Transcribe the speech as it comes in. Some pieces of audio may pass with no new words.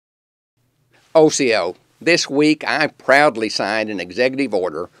OCO, this week I proudly signed an executive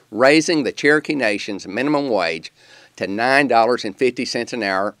order raising the Cherokee Nation's minimum wage to $9.50 an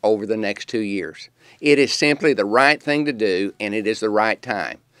hour over the next 2 years. It is simply the right thing to do, and it is the right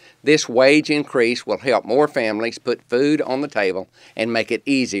time. This wage increase will help more families put food on the table and make it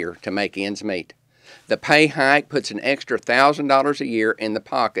easier to make ends meet. The pay hike puts an extra $1,000 a year in the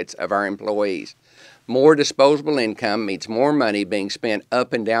pockets of our employees. More disposable income means more money being spent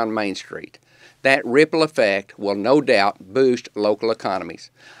up and down Main Street. That ripple effect will no doubt boost local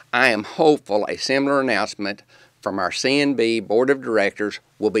economies. I am hopeful a similar announcement from our CNB Board of Directors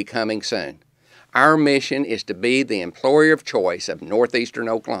will be coming soon. Our mission is to be the employer of choice of northeastern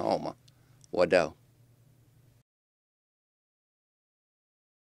Oklahoma. Wado.